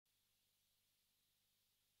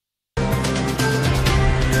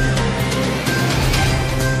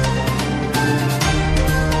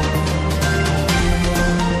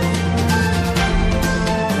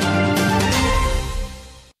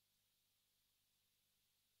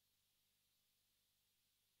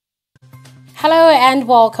Hello and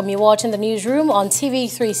welcome. You're watching the newsroom on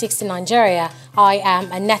TV360 Nigeria. I am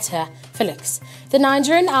Anetta Felix. The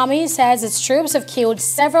Nigerian army says its troops have killed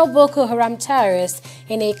several Boko Haram terrorists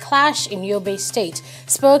in a clash in Yobe State.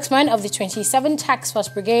 Spokesman of the 27th Task Force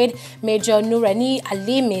Brigade, Major Nureni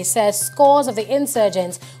Alimi, says scores of the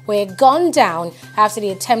insurgents were gunned down after they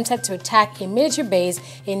attempted to attack a military base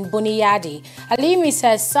in Buniyadi. Alimi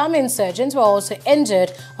says some insurgents were also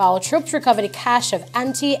injured while troops recovered a cache of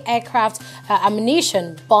anti-aircraft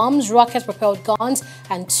ammunition, bombs, rocket-propelled guns,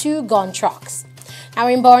 and 2 gun trucks. Now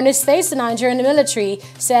in Borno State, the Nigerian military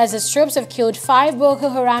says its troops have killed 5 Boko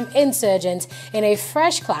Haram insurgents in a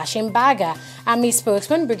fresh clash in Baga. Army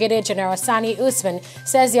spokesman Brigadier General Sani Usman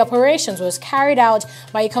says the operations was carried out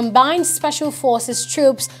by a combined special forces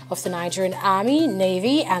troops of the Nigerian Army,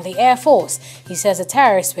 Navy and the Air Force. He says the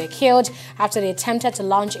terrorists were killed after they attempted to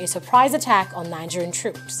launch a surprise attack on Nigerian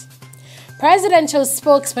troops. Presidential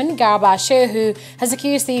spokesman Garba Shehu has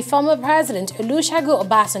accused the former president Olusegun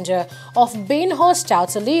Obasanjo of being hostile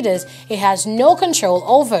to leaders he has no control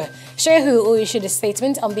over. Shehu, who issued a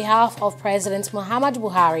statement on behalf of President Muhammadu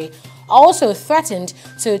Buhari, also threatened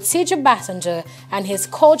to teach Obasanjo and his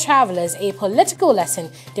co-travelers a political lesson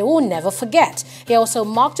they will never forget. He also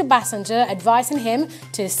mocked Obasanjo, advising him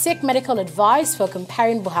to seek medical advice for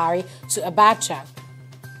comparing Buhari to Abacha.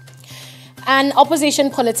 An opposition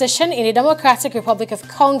politician in the Democratic Republic of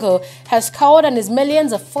Congo has called on his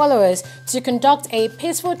millions of followers to conduct a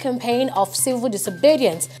peaceful campaign of civil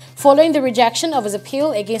disobedience following the rejection of his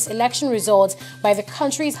appeal against election results by the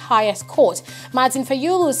country's highest court. Martin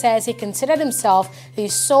Fayulu says he considered himself the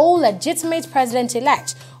sole legitimate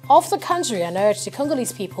president-elect of the country and urged the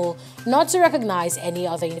Congolese people not to recognize any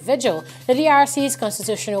other individual. The DRC's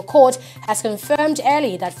Constitutional Court has confirmed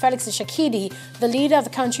early that Felix Tshisekedi, the leader of the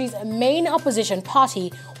country's main opposition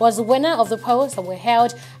party, was the winner of the polls that were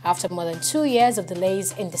held after more than 2 years of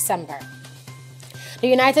delays in December. The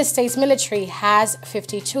United States military has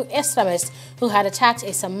 52 Islamists who had attacked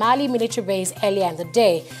a Somali military base earlier in the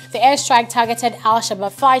day. The airstrike targeted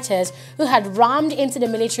Al-Shabaab fighters who had rammed into the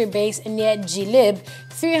military base near Jilib,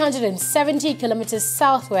 370 kilometers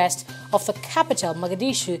southwest of the capital,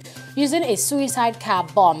 Mogadishu, using a suicide car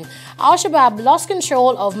bomb. Al-Shabaab lost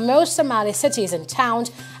control of most Somali cities and towns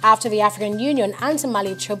after the African Union and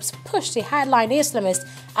Somali troops pushed the hardline Islamists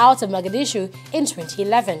out of Mogadishu in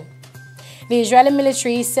 2011. The Israeli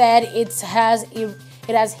military said it has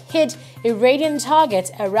hit Iranian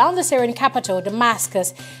targets around the Syrian capital,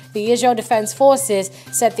 Damascus. The Israel Defense Forces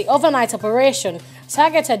said the overnight operation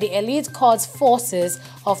targeted the elite Quds forces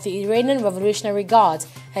of the Iranian Revolutionary Guard,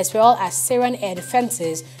 as well as Syrian air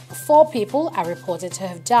defenses. 4 people are reported to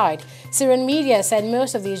have died. Syrian media said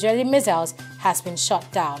most of the Israeli missiles has been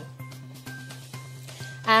shot down.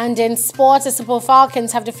 And in sports, the Super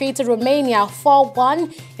Falcons have defeated Romania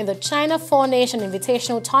 4-1 in the China 4-Nation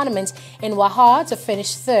Invitational Tournament in Wahar to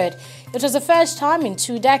finish 3rd. It was the first time in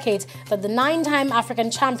 2 decades that the 9-time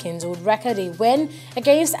African champions would record a win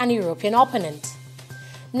against an European opponent.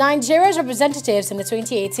 Nigeria's representatives in the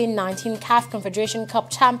 2018-19 CAF Confederation Cup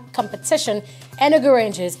competition, Enugu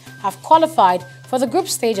Rangers, have qualified for the group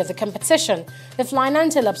stage of the competition. The Flying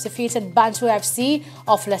Antelopes defeated Bantu FC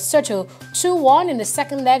of Lesotho 2-1 in the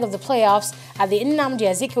second leg of the playoffs at the Nnamdi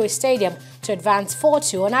Azikiwe Stadium to advance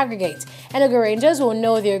 4-2 on aggregate. Enugu Rangers will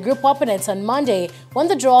know their group opponents on Monday when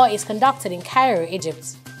the draw is conducted in Cairo,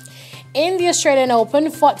 Egypt. In the Australian Open,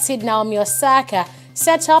 fourth seed Naomi Osaka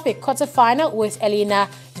set up a quarter-final with Elena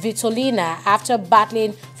Svitolina after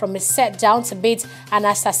battling from a set down to beat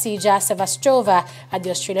Anastasia Sevastova at the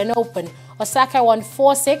Australian Open. Osaka won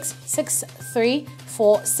 4-6, 6-3,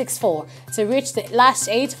 4-6-4 to reach the last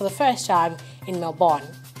 8 for the first time in Melbourne.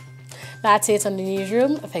 That's it on the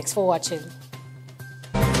newsroom. Thanks for watching.